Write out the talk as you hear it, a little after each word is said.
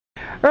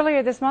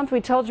Earlier this month,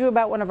 we told you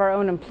about one of our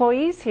own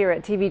employees here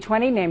at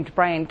TV20 named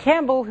Brian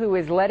Campbell, who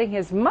is letting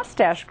his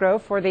mustache grow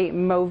for the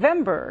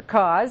Movember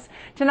cause.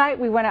 Tonight,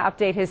 we want to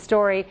update his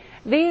story.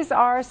 These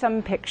are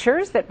some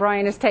pictures that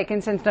Brian has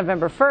taken since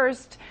November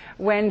 1st,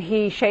 when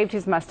he shaved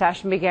his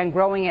mustache and began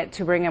growing it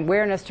to bring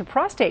awareness to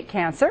prostate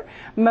cancer.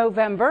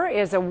 Movember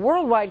is a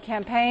worldwide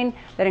campaign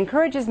that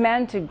encourages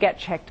men to get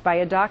checked by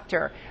a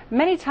doctor.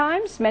 Many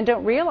times, men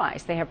don't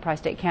realize they have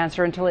prostate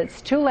cancer until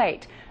it's too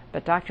late.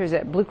 But doctors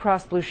at Blue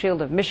Cross Blue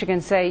Shield of Michigan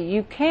say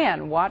you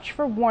can watch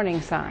for warning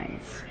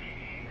signs.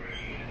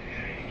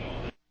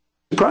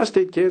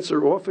 Prostate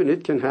cancer, often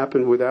it can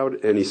happen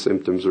without any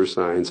symptoms or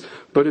signs.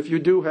 But if you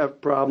do have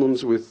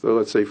problems with,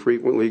 let's say,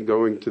 frequently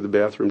going to the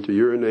bathroom to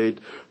urinate,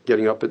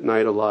 getting up at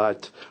night a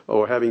lot,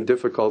 or having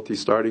difficulty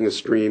starting a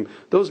stream,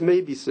 those may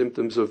be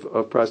symptoms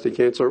of prostate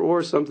cancer,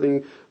 or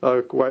something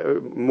quite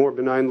more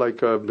benign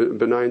like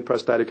benign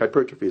prostatic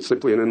hypertrophy. It's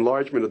simply an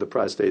enlargement of the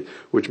prostate,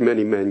 which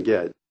many men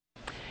get.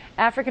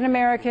 African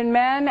American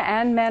men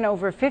and men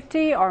over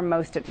 50 are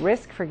most at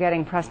risk for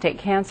getting prostate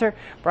cancer.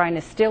 Brian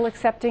is still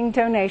accepting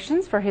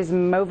donations for his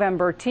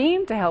Movember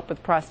team to help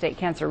with prostate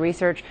cancer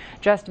research.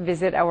 Just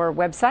visit our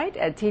website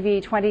at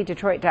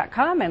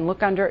tv20detroit.com and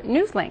look under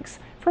news links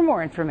for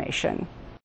more information.